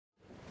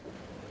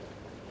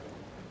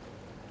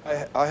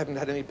I haven't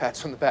had any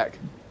pats on the back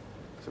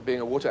for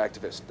being a water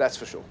activist, that's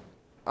for sure.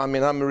 I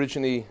mean, I'm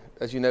originally,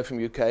 as you know,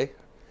 from UK,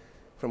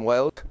 from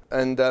Wales,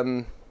 and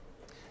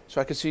so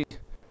I could see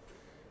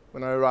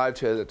when I arrived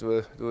here that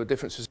there were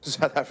differences in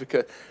South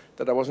Africa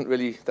that I wasn't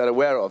really that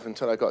aware of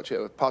until I got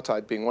here,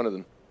 apartheid being one of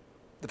them.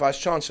 The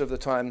Vice-Chancellor of the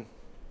time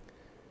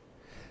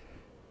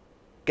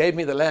gave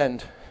me the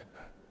land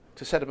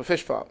to set up a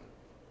fish farm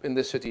in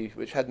this city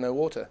which had no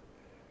water.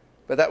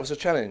 But that was a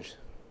challenge.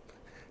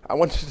 I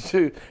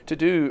wanted to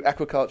do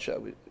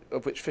aquaculture,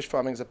 of which fish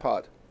farming is a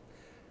part.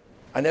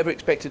 I never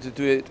expected to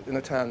do it in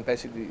a town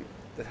basically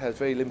that has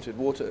very limited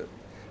water.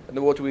 And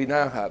the water we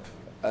now have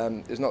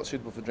is not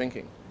suitable for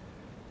drinking.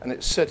 And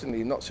it's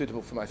certainly not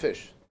suitable for my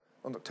fish.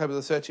 On October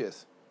the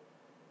 30th,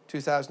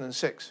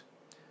 2006,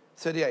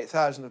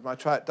 38,000 of my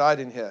trout died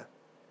in here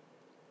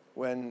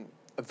when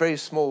a very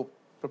small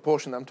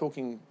proportion, I'm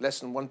talking less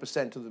than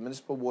 1% of the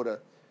municipal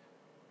water,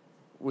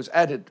 was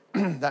added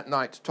that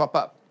night to top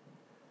up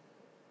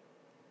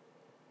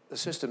the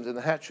systems in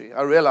the hatchery.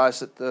 I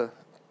realized that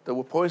there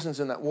were poisons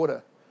in that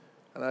water,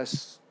 and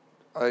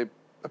I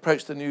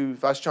approached the new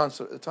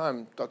Vice-Chancellor at the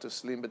time, Dr.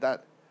 Salim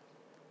Badat,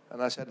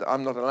 and I said,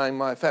 I'm not allowing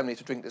my family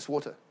to drink this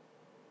water.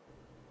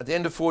 At the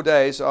end of 4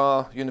 days,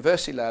 our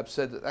university lab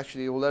said that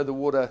actually, although the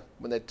water,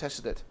 when they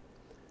tested it,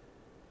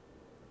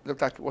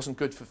 looked like it wasn't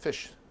good for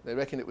fish, they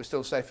reckoned it was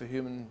still safe for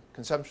human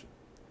consumption.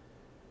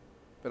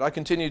 But I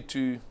continued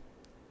to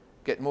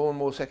get more and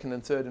more second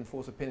and third and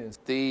fourth opinions.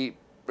 The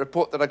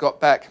report that I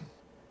got back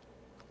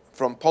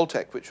from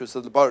Poltech, which was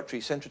the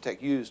laboratory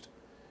Centratech used,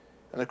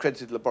 an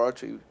accredited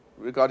laboratory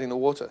regarding the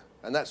water,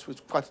 and that was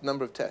quite a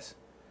number of tests,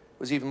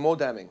 was even more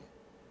damning.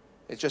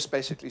 It just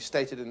basically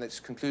stated in its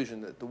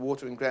conclusion that the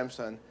water in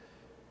Grahamstown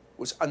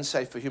was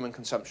unsafe for human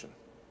consumption.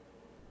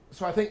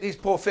 So I think these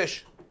poor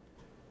fish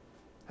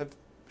have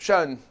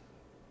shown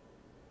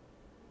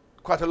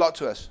quite a lot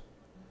to us.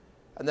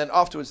 And then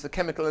afterwards, the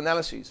chemical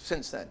analyses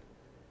since then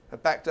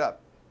have backed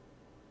up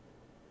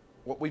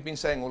what we've been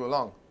saying all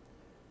along,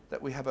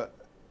 that we have a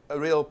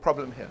real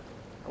problem here.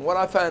 And what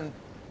I found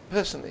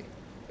personally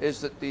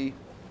is that the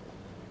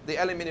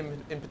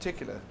aluminium in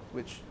particular,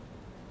 which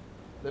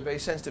they're very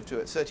sensitive to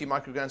it, 30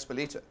 micrograms per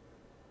litre,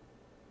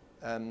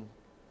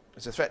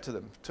 is a threat to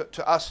them.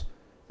 To us,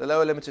 the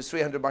lower limit is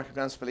 300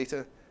 micrograms per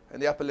litre,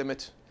 and the upper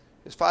limit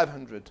is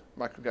 500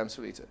 micrograms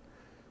per litre.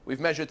 We've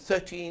measured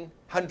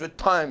 1,300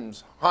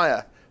 times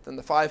higher than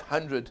the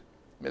 500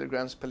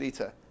 milligrams per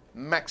litre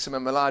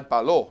maximum allowed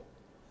by law.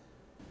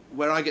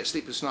 Where I get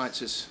sleepless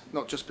nights is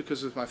not just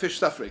because of my fish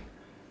suffering,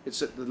 it's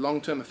that the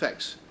long-term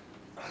effects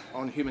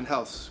on human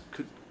health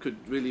could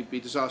really be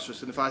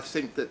disastrous. And if I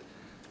think that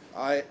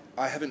I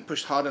haven't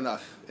pushed hard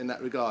enough in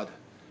that regard,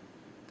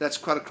 that's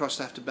quite a cross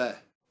to have to bear.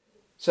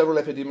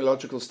 Several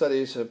epidemiological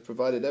studies have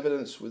provided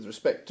evidence with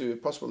respect to a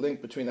possible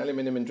link between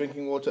aluminium in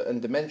drinking water and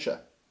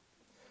dementia.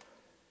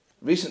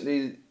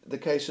 Recently, the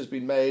case has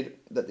been made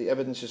that the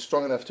evidence is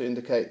strong enough to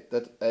indicate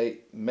that a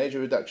major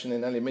reduction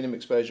in aluminium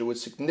exposure would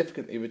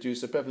significantly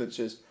reduce the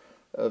prevalences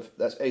of,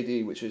 that's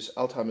AD, which is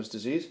Alzheimer's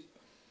disease,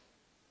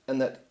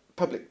 and that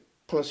public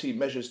policy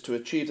measures to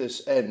achieve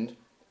this end,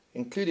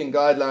 including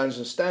guidelines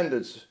and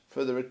standards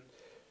for the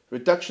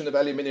reduction of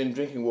aluminium in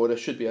drinking water,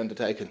 should be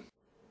undertaken.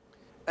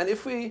 And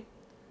if we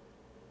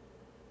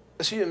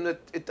assume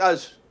that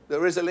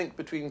there is a link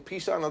between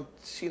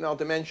senile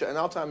dementia and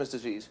Alzheimer's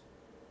disease,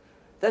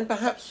 then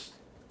perhaps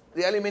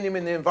the aluminium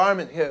in the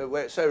environment here,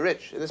 where it's so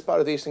rich, in this part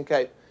of the Eastern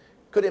Cape,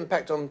 could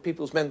impact on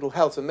people's mental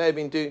health and may have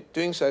been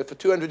doing so for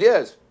 200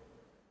 years.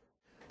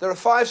 There are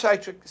 5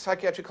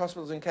 psychiatric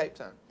hospitals in Cape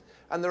Town,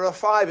 and there are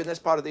 5 in this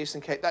part of the Eastern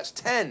Cape. That's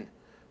 10.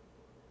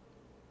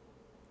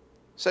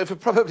 So for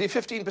probably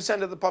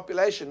 15% of the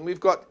population, we've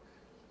got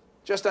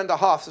just under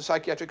half the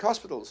psychiatric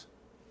hospitals.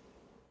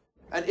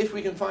 And if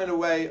we can find a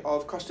way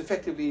of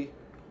cost-effectively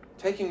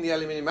taking the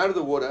aluminium out of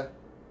the water,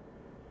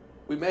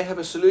 we may have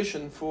a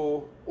solution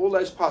for all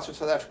those parts of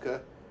South Africa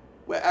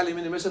where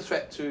aluminium is a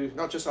threat to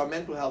not just our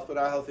mental health, but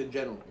our health in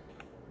general.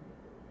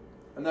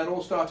 And that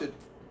all started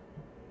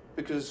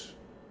because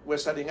we're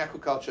studying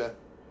aquaculture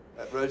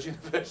at Rhodes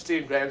University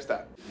in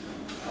Grahamstown.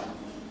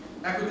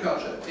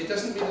 Aquaculture, it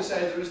doesn't mean to say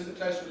there isn't a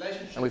close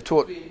relationship. And we've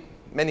taught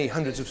many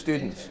hundreds of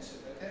students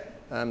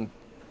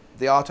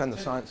the art and the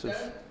science of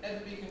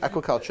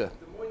aquaculture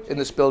in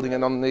this building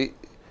and on the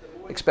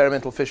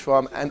experimental fish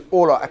farm and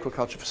all our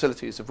aquaculture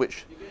facilities, of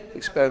which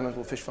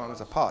experimental fish farm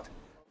is a part.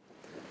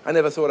 I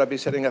never thought I'd be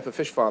setting up a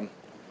fish farm,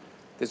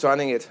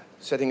 designing it,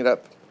 setting it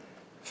up,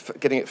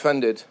 getting it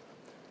funded,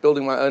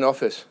 building my own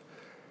office,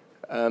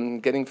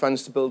 getting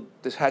funds to build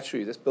this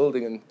hatchery, this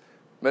building, and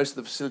most of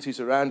the facilities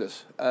around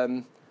us.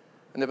 I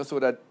never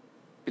thought I'd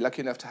be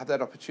lucky enough to have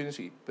that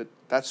opportunity, but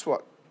that's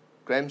what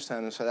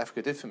Grahamstown and South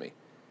Africa did for me,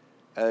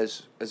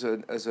 as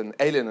an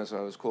alien, as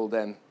I was called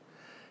then.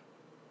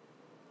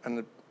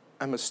 And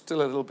I'm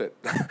still a little bit.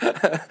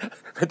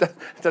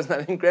 It doesn't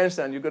matter. In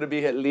Grahamstown, you've got to be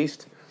here at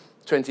least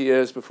 20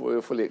 years before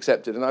you're fully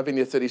accepted. And I've been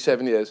here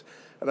 37 years,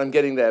 and I'm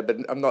getting there, but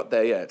I'm not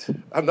there yet.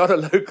 I'm not a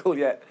local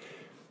yet.